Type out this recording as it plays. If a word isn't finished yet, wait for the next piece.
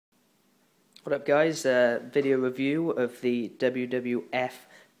What up, guys? Video review of the WWF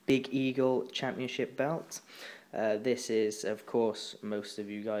Big Eagle Championship belt. This is, of course, most of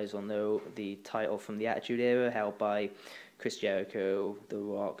you guys will know, the title from the Attitude Era, held by Chris Jericho, The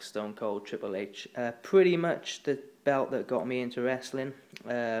Rock, Stone Cold, Triple H. Pretty much the belt that got me into wrestling.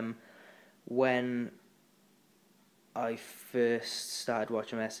 When I first started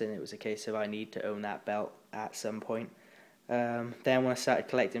watching wrestling, it was a case of I need to own that belt at some point. Then when I started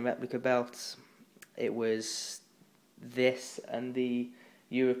collecting replica belts, it was this and the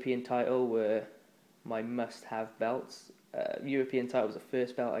European title were my must-have belts. European title was the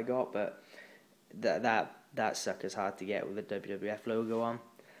first belt I got, but that sucker's hard to get with the WWF logo on.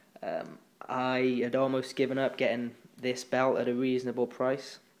 I had almost given up getting this belt at a reasonable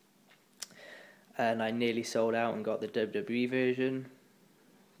price, and I nearly sold out and got the WWE version.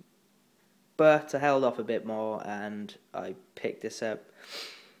 But I held off a bit more and I picked this up.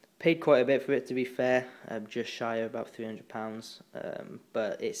 Paid quite a bit for it, to be fair. Just shy of about £300.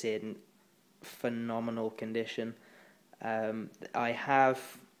 But it's in phenomenal condition. I have,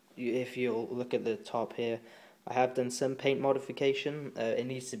 if you'll look at the top here, I have done some paint modification. It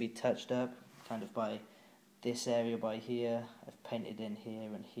needs to be touched up, kind of by this area by here. I've painted in here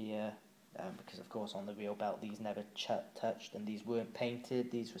and here. Because of course on the real belt these never touched, and these weren't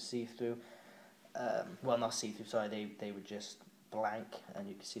painted, these were see-through. Well, not see-through, sorry, they were just blank, and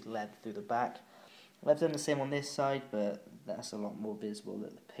you can see the lead through the back. I've done the same on this side, but that's a lot more visible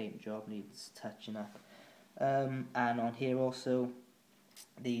that the paint job needs touching up. And on here also,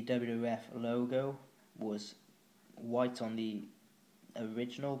 the WWF logo was white on the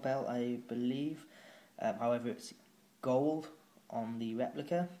original belt, I believe. However, it's gold on the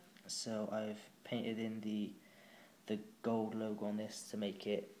replica, so I've painted in the gold logo on this to make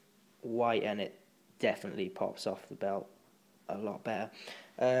it white, and it definitely pops off the belt a lot better.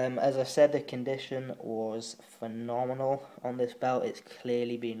 As I said, the condition was phenomenal on this belt. It's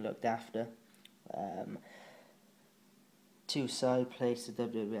clearly been looked after. Two side plates, the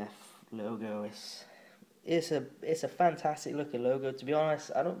WWF logo. It's a fantastic looking logo. To be honest,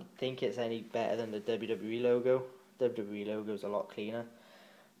 I don't think it's any better than the WWE logo. WWE logo is a lot cleaner,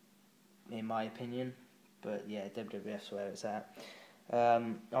 in my opinion. But yeah, WWF's where it's at.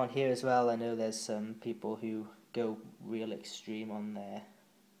 On here as well, I know there's some people who go real extreme on their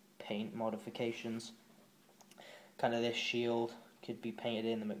paint modifications. Kind of this shield could be painted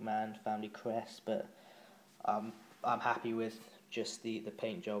in the McMahon family crest, but I'm happy with just the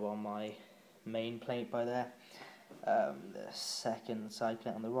paint job on my main plate by there. The second side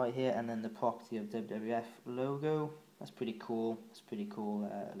plate on the right here, and then the property of WWF logo. That's pretty cool. It's pretty cool.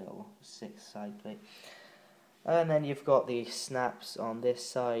 Little 6 side plate. And then you've got the snaps on this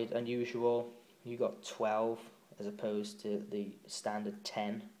side, unusual. You got 12 as opposed to the standard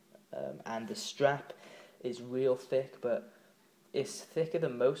 10. And the strap is real thick, but it's thicker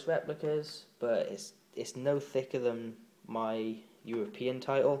than most replicas, but it's no thicker than my European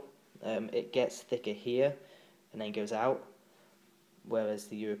title. It gets thicker here and then goes out, whereas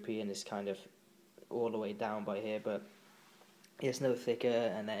the European is kind of all the way down by here, but it's no thicker.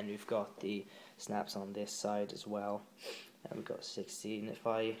 And then we've got the snaps on this side as well, and we've got 16. If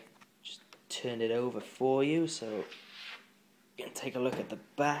I just turn it over for you, so you can take a look at the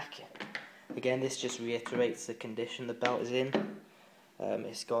back. Again, this just reiterates the condition the belt is in.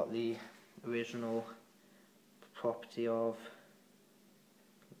 It's got the original property of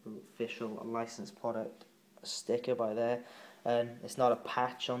official licensed product sticker by there, and it's not a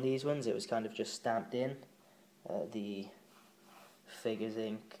patch on these ones. It was kind of just stamped in. The figures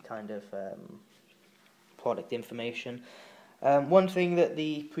ink kind of product information. One thing that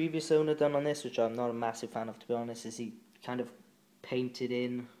the previous owner done on this, which I'm not a massive fan of, to be honest, is he kind of painted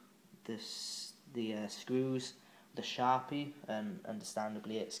in the screws, the Sharpie, and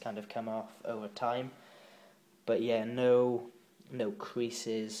understandably it's kind of come off over time. But yeah, no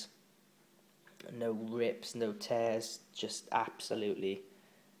creases, no rips, no tears, just absolutely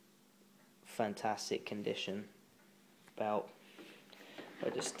fantastic condition belt. I'll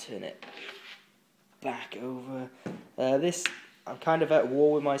just turn it back over. This, I'm kind of at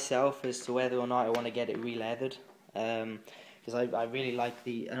war with myself as to whether or not I want to get it re-leathered, because I really like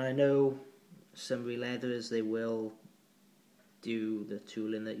and I know some re-leatherers, they will do the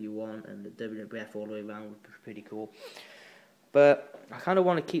tooling that you want, and the WWF all the way around would be pretty cool. But I kind of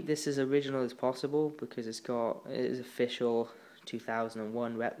want to keep this as original as possible, because it is official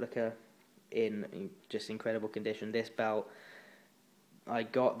 2001 replica in just incredible condition. This belt, I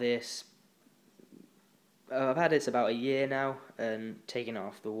got this, I've had this about a year now, and taking it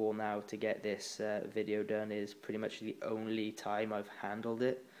off the wall now to get this video done is pretty much the only time I've handled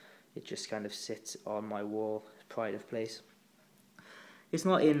it. It just kind of sits on my wall, pride of place. It's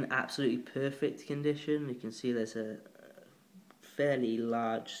not in absolutely perfect condition. You can see there's a fairly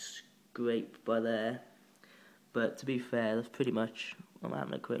large scrape by there, but to be fair, that's pretty much, I'm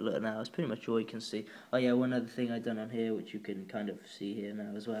having a quick look now, that's pretty much all you can see. Oh yeah, one other thing I've done on here, which you can kind of see here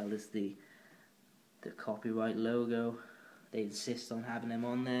now as well, is the copyright logo. They insist on having them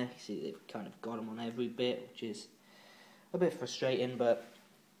on there. See, they've kind of got them on every bit, which is a bit frustrating, but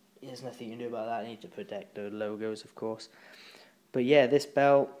there's nothing you can do about that. You need to protect the logos, of course. But yeah, this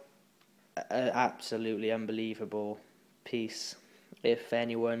belt, absolutely unbelievable piece. If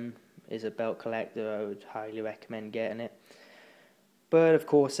anyone is a belt collector, I would highly recommend getting it. But of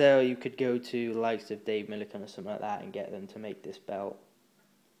course, you could go to the likes of Dave Milliken or something like that and get them to make this belt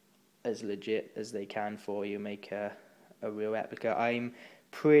as legit as they can for you, make a real replica. I'm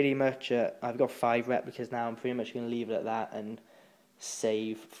pretty much, I've got 5 replicas now. I'm pretty much going to leave it at that and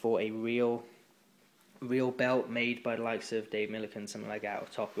save for a real belt made by the likes of Dave Milliken, something like that, or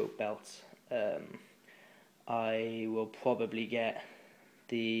Top Rope belts. I will probably get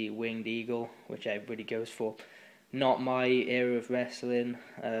the Winged Eagle, which everybody goes for. Not my era of wrestling.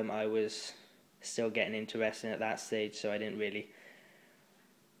 I was still getting into wrestling at that stage, so I didn't really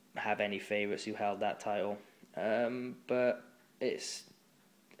have any favourites who held that title. But it's,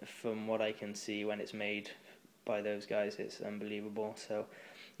 from what I can see when it's made by those guys, it's unbelievable. So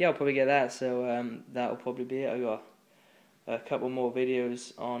yeah, I'll probably get that. So that'll probably be it. I got a couple more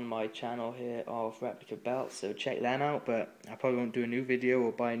videos on my channel here of replica belts, so check them out. But I probably won't do a new video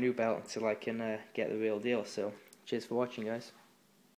or buy a new belt until I can get the real deal. So cheers for watching, guys.